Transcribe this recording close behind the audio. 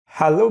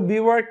Hello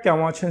viewer,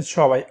 কেমন আছেন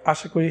সবাই?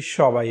 আশা করি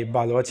সবাই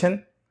ভালো আছেন।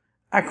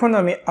 এখন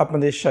আমি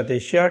আপনাদের সাথে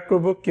শেয়ার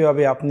করব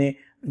কিভাবে আপনি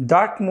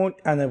ডার্ক মোড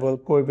এনেবল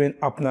করবেন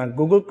আপনার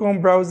গুগল ক্রোম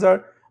ব্রাউজার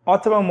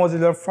অথবা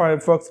মজিলা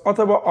ফায়ারফক্স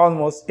অথবা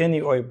অলমোস্ট এনি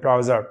ওয়েব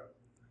ব্রাউজার।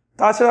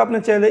 তাছাড়া আপনি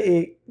চাইলে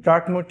এই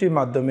ডার্ক মোডটির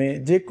মাধ্যমে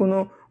যে কোনো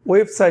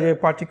ওয়েবসাইটের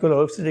পার্টিকুলার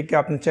ওয়েবসাইটকে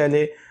আপনি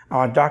চাইলে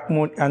ডার্ক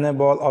মোড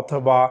এনেবল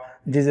অথবা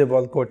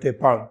ডিসেবল করতে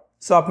পারেন।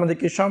 সো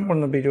আপনাদেরকে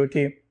সম্পূর্ণ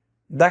ভিডিওটি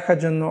দেখার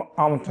জন্য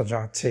আমন্ত্রণ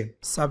জানাচ্ছি।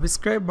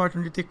 সাবস্ক্রাইব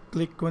বাটনটিতে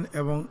ক্লিক করুন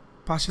এবং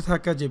পাশে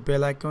থাকা যে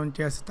বেল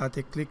আইকনটি আছে তাতে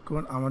ক্লিক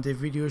করুন আমাদের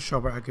ভিডিও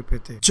সবার আগে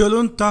পেতে।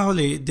 চলুন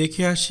তাহলে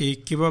দেখে আসি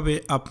কিভাবে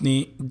আপনি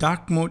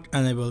ডার্ক মোড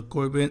এনেবল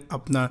করবেন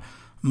আপনার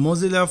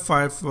মজিলা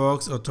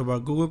ফায়ারফক্স অথবা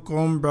গুগল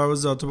ক্রোম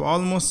ব্রাউজার অথবা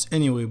almost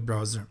any web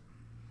browser.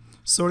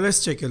 So let's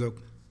take a look.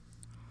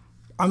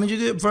 আমি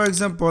যদি ফর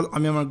এক্সাম্পল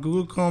আমি আমার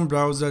গুগল ক্রোম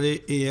ব্রাউজারে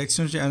এই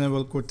এক্সটেনশনটি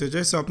এনেবল করতে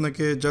চাই, সো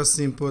আপনাকে জাস্ট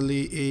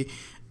সিম্পলি এই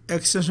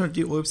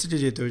এক্সটেনশনটি ওয়েবসাইটে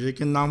যেতে হবে,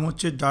 যেটার নাম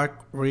হচ্ছে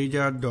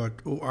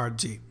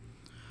darkreader.org।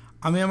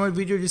 আমি আমার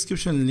ভিডিও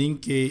ডিসক্রিপশন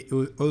লিঙ্কে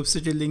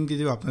ওয়েবসাইটের লিঙ্ক দিয়ে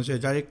দেবো, আপনার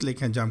সাথে ডাইরেক্টলি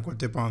এখানে জাম্প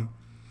করতে পারেন।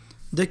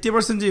 দেখতে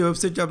পাচ্ছেন যে এই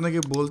ওয়েবসাইটটি আপনাকে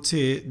বলছে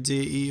যে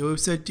এই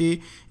ওয়েবসাইটটি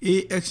এই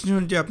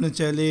এক্সটেনশনটি আপনি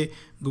চাইলে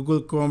গুগল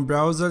ক্রোম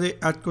ব্রাউজারে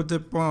অ্যাড করতে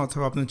পারেন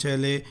অথবা আপনি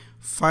চাইলে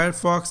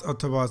ফায়ারফক্স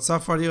অথবা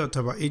সাফারি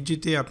অথবা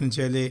এজিতে আপনি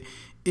চাইলে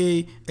এই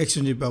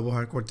এক্সটেনশনটি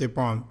ব্যবহার করতে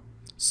পারেন।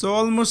 সো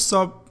অলমোস্ট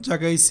সব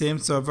জায়গায় সেম।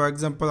 সো ফর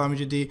এক্সাম্পল আমি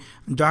যদি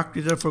ডার্ক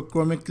রিডার ফর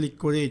ক্রোমে ক্লিক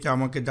করি, এটা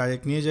আমাকে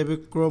ডাইরেক্ট নিয়ে যাবে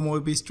ক্রোম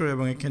ওয়েব স্টোর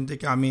এবং এখান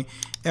থেকে আমি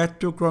অ্যাড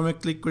টু ক্রোমে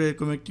ক্লিক করে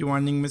এরকম একটি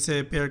ওয়ার্নিং মেসেজ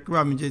অ্যাপিয়ার করবো।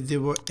 আমি যদি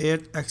দেবো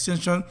অ্যাড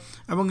এক্সটেনশন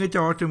এবং এটা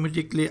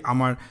অটোমেটিকলি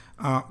আমার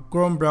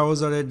ক্রোম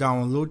ব্রাউজারে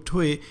ডাউনলোড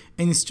হয়ে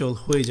ইনস্টল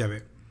হয়ে যাবে।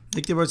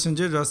 দেখতে পাচ্ছেন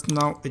যে জাস্ট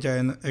নাও এটা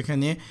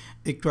এখানে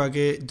একটু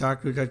আগে ডার্ক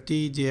রিডারটি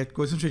যে অ্যাড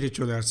করেছেন সেটি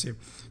চলে আসছে।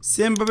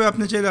 সেমভাবে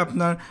আপনি চাইলে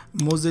আপনার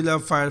মজিলা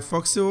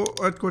ফায়ারফক্সেও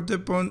অ্যাড করতে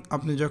পারেন।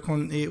 আপনি যখন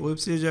এই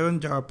ওয়েবসাইটে যাবেন,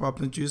 যাওয়ার পর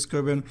আপনি চুজ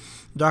করবেন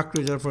ডার্ক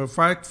রিডার ফর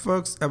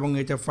ফায়ারফক্স এবং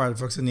এটা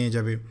ফায়ারফক্সে নিয়ে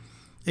যাবে।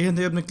 এখান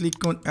থেকে আপনি ক্লিক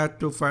করুন অ্যাড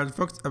টু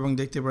ফায়ারফক্স এবং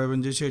দেখতে পারবেন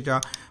যে সেটা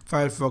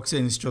ফায়ারফক্সে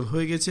ইনস্টল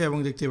হয়ে গেছে এবং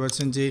দেখতে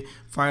পাচ্ছেন যে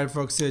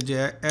ফায়ারফক্সের যে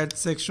অ্যাড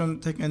সেকশন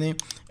থেকে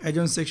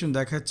অ্যাডন সেকশন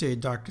দেখাচ্ছে এই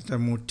ডার্ক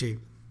রিডার মোডটি।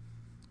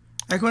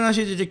 এখন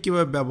আসি যেটা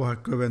কীভাবে ব্যবহার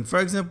করবেন। ফর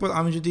এক্সাম্পল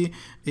আমি যদি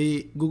এই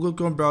গুগল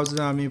ক্রোম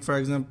ব্রাউজারে আমি ফর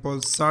এক্সাম্পল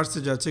সার্চে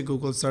যাচ্ছি,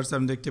 গুগল সার্চ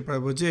আমি দেখতে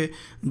পারবো যে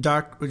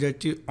ডার্ক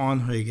রিডারটি অন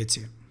হয়ে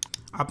গেছে।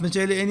 আপনি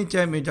চাইলে এনি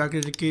টাইম এই ডার্ক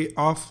রিডারকে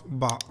অফ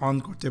বা অন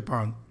করতে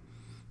পারেন।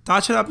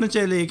 তাছাড়া আপনি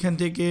চাইলে এখান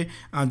থেকে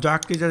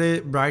ডার্ক রিডারের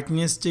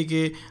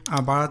ব্রাইটনেসটিকে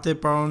বাড়াতে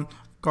পারেন,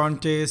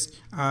 কন্টেস্ট,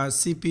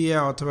 সিপিএ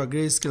অথবা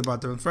গ্রে স্কেল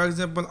বাড়াতে পারেন। ফর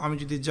এক্সাম্পল আমি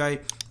যদি যাই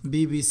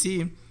বিবিসি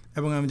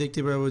এবং আমি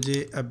দেখতে পারবো যে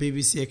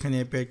বিবিসি এখানে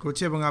অ্যাপিয়ার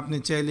করছে এবং আপনি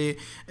চাইলে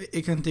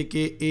এখান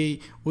থেকে এই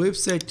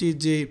ওয়েবসাইটটির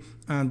যে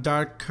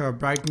ডার্ক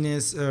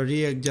ব্রাইটনেস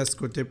রিঅ্যাডজাস্ট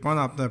করতে পারেন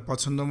আপনার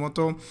পছন্দ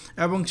মতো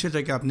এবং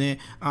সেটাকে আপনি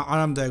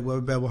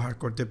আরামদায়কভাবে ব্যবহার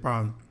করতে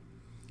পারেন।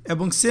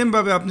 এবং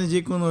সেমভাবে আপনি যে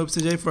কোনো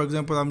ওয়েবসাইটে যাই, ফর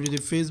এক্সাম্পল আমি যদি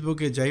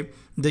ফেসবুকে যাই,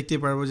 দেখতে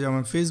পারবো যে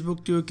আমার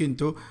ফেসবুকটিও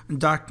কিন্তু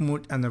ডার্ক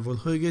মোড এনেবল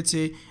হয়ে গেছে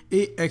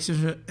এই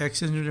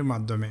এক্সটেনশনের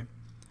মাধ্যমে।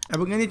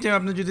 এবং এনি টাইম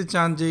আপনি যদি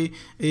চান যে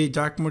এই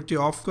ডার্ক মোডটি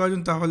অফ করার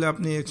জন্য, তাহলে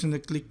আপনি এখানে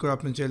ক্লিক করে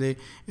আপনি চাইলে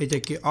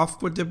এটাকে অফ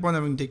করতে পারেন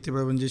এবং দেখতে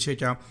পাবেন যে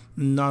সেটা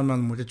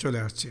নর্মাল মোডে চলে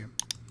আসছে।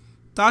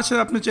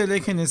 তাছাড়া আপনি চাইলে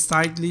এখানে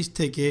সাইট লিস্ট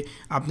থেকে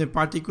আপনি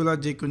পার্টিকুলার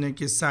যে কোনো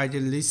একটি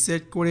সাইটের লিস্ট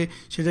সেট করে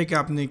সেটাকে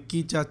আপনি কী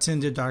চাচ্ছেন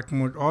যে ডার্ক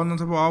মোড অন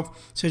অথবা অফ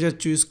সেটা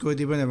চুজ করে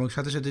দেবেন এবং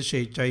সাথে সাথে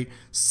সেইটাই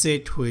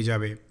সেট হয়ে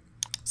যাবে।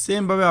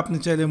 সেমভাবে আপনি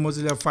চাইলে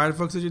মজিলা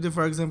ফায়ারফক্সে যদি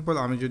ফর এক্সাম্পল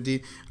আমি যদি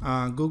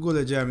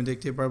গুগলে যাই, আমি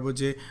দেখতে পারবো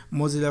যে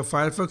মজিলা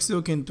ফায়ারফক্সেও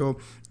কিন্তু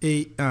এই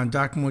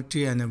ডার্ক মোডটি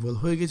এনেবল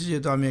হয়ে গেছে,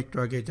 যেহেতু আমি একটু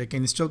আগে এটাকে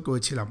ইনস্টল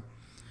করেছিলাম।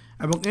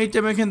 এবং এই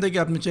টাইম এখান থেকে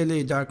আপনি চাইলে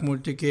এই ডার্ক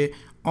মোডটিকে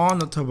অন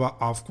অথবা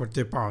অফ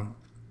করতে পারেন।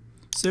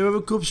 সেভাবে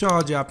খুব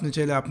সহজে আপনি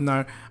চাইলে আপনার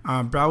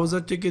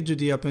ব্রাউজারটিকে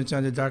যদি আপনি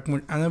চান যে ডার্ক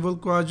মোড এনেবল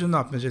করার জন্য,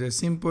 আপনি চাইলে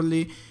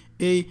সিম্পলি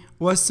এই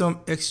ওয়াসম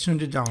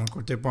এক্সটেনশনটি ডাউনলোড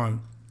করতে পারেন।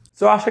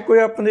 সো আশা করি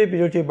আপনাদের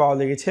ভিডিওটি ভালো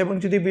লেগেছে এবং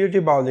যদি ভিডিওটি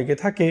ভালো লেগে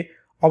থাকে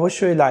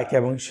অবশ্যই লাইক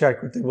এবং শেয়ার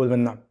করতে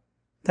ভুলবেন না।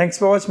 Thanks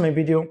for watching my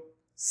video.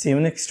 C you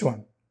next one.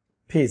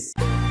 Piece.